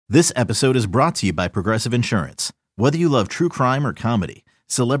This episode is brought to you by Progressive Insurance. Whether you love true crime or comedy,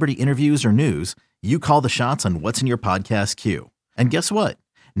 celebrity interviews or news, you call the shots on what's in your podcast queue. And guess what?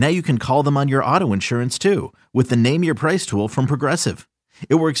 Now you can call them on your auto insurance too with the Name Your Price tool from Progressive.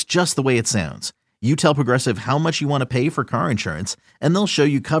 It works just the way it sounds. You tell Progressive how much you want to pay for car insurance, and they'll show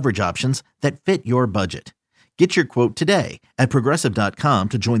you coverage options that fit your budget. Get your quote today at Progressive.com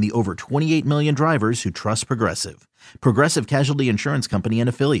to join the over 28 million drivers who trust Progressive. Progressive Casualty Insurance Company and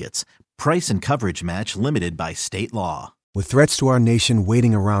Affiliates. Price and coverage match limited by state law. With threats to our nation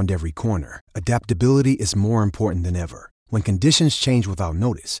waiting around every corner, adaptability is more important than ever. When conditions change without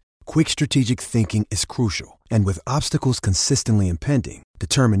notice, quick strategic thinking is crucial. And with obstacles consistently impending,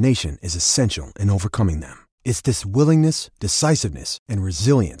 determination is essential in overcoming them. It's this willingness, decisiveness, and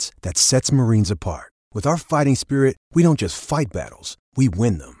resilience that sets Marines apart. With our fighting spirit, we don't just fight battles, we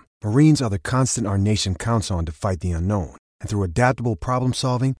win them. Marines are the constant our nation counts on to fight the unknown. And through adaptable problem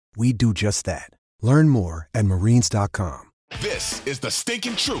solving, we do just that. Learn more at Marines.com. This is the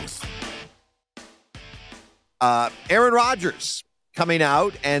stinking truth. Aaron Rodgers coming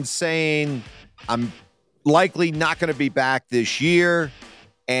out and saying, I'm likely not going to be back this year.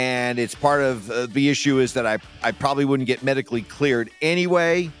 And it's part of the issue is that I probably wouldn't get medically cleared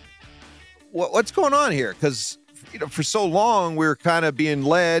anyway. What's going on here? Because, for so long, we were kind of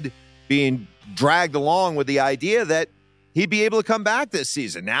being dragged along with the idea that he'd be able to come back this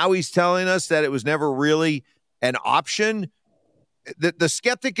season. Now he's telling us that it was never really an option. The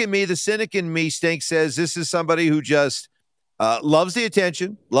skeptic in me, the cynic in me, says this is somebody who just loves the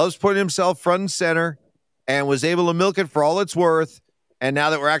attention, loves putting himself front and center, and was able to milk it for all it's worth. And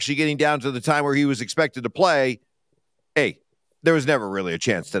now that we're actually getting down to the time where he was expected to play, hey, there was never really a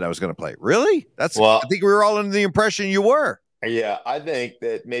chance that I was going to play. Really? I think we were all under the impression you were. Yeah, I think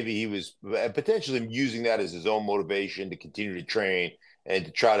that maybe he was potentially using that as his own motivation to continue to train and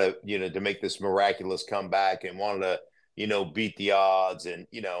to try to, to make this miraculous comeback and wanted to, beat the odds. And,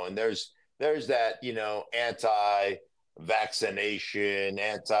 and there's that, anti-vaccination,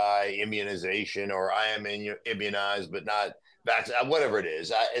 anti-immunization, or I am immunized, but not vaccinated, whatever it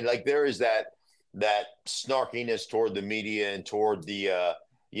is. There is that snarkiness toward the media and toward the,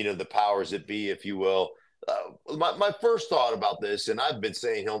 the powers that be, if you will. My first thought about this, and I've been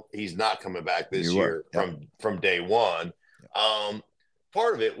saying he's not coming back this year from day one.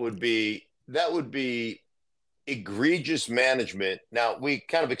 Part of it would be egregious management. Now, we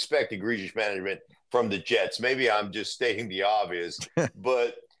kind of expect egregious management from the Jets. Maybe I'm just stating the obvious,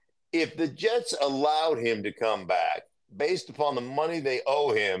 but if the Jets allowed him to come back based upon the money they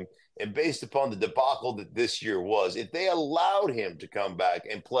owe him and based upon the debacle that this year was, if they allowed him to come back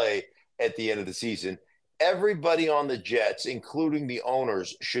and play at the end of the season, everybody on the Jets, including the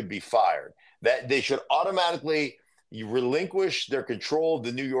owners, should be fired. That they should automatically relinquish their control of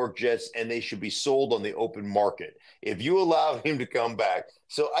the New York Jets, and they should be sold on the open market if you allowed him to come back.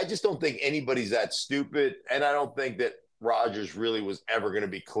 So I just don't think anybody's that stupid, and I don't think that Rodgers really was ever going to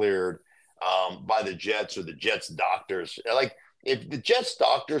be cleared by the Jets or the Jets doctors. Like, if the Jets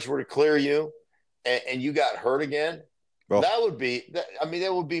doctors were to clear you and you got hurt again, that would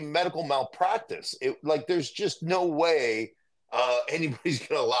be medical malpractice. There's just no way anybody's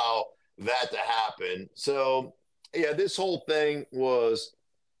going to allow that to happen. So, yeah, this whole thing was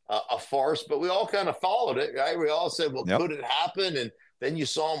a farce, but we all kind of followed it, right? We all said, well, could it happen? And then you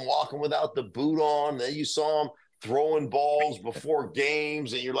saw him walking without the boot on. Then you saw him throwing balls before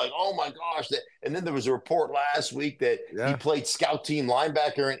games, and you're like, oh my gosh. And then there was a report last week that he played scout team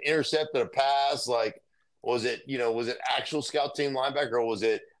linebacker and intercepted a pass. Was it actual scout team linebacker, or was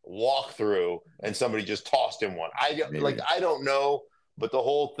it walkthrough and somebody just tossed him one? I don't know, but the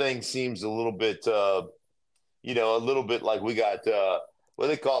whole thing seems a little bit, like we got, what do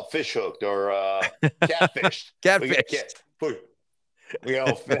they call it, fish hooked or catfished. Catfished. We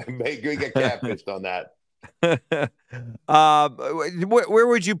got catfished on that.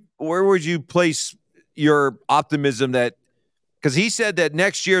 Where would you place your optimism that, because he said that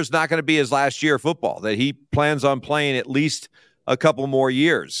next year is not going to be his last year of football, that he plans on playing at least a couple more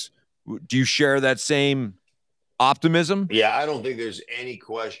years. Do you share that same optimism? Yeah, I don't think there's any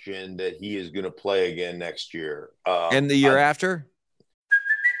question that he is going to play again next year. And the year after?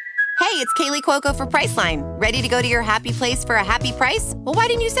 Hey, it's Kaylee Cuoco for Priceline. Ready to go to your happy place for a happy price? Well, why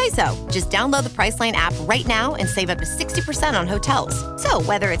didn't you say so? Just download the Priceline app right now and save up to 60% on hotels. So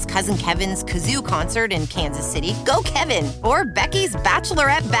whether it's Cousin Kevin's Kazoo Concert in Kansas City, go Kevin, or Becky's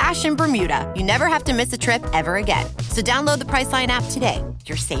Bachelorette Bash in Bermuda, you never have to miss a trip ever again. So download the Priceline app today.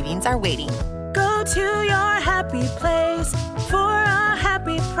 Your savings are waiting. Go to your happy place for a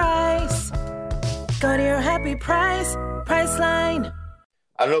happy price. Go to your happy price, Priceline.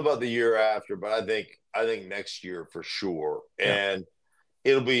 I don't know about the year after, but I think next year for sure. And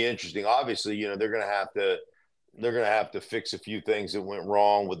it'll be interesting. Obviously, they're going to have to fix a few things that went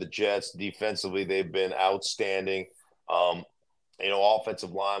wrong with the Jets. Defensively, they've been outstanding.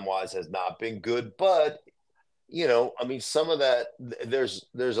 Offensive line wise has not been good, but some of that,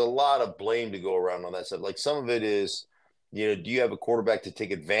 there's a lot of blame to go around on that side. Like some of it is, do you have a quarterback to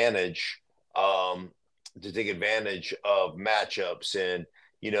take advantage of matchups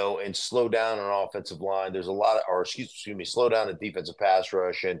and slow down an offensive line. There's a lot of, or excuse me, slow down a defensive pass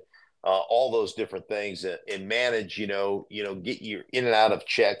rush and all those different things and manage, get you in and out of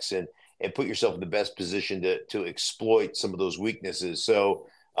checks and put yourself in the best position to exploit some of those weaknesses. So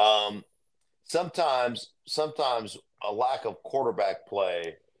sometimes a lack of quarterback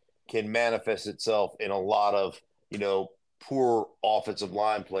play can manifest itself in a lot of, poor offensive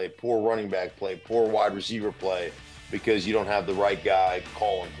line play, poor running back play, poor wide receiver play, because you don't have the right guy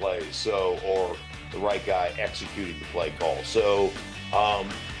calling plays, or the right guy executing the play call. So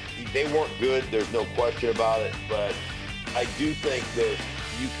they weren't good. There's no question about it. But I do think that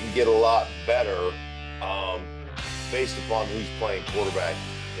you can get a lot better based upon who's playing quarterback,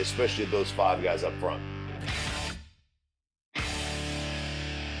 especially those five guys up front.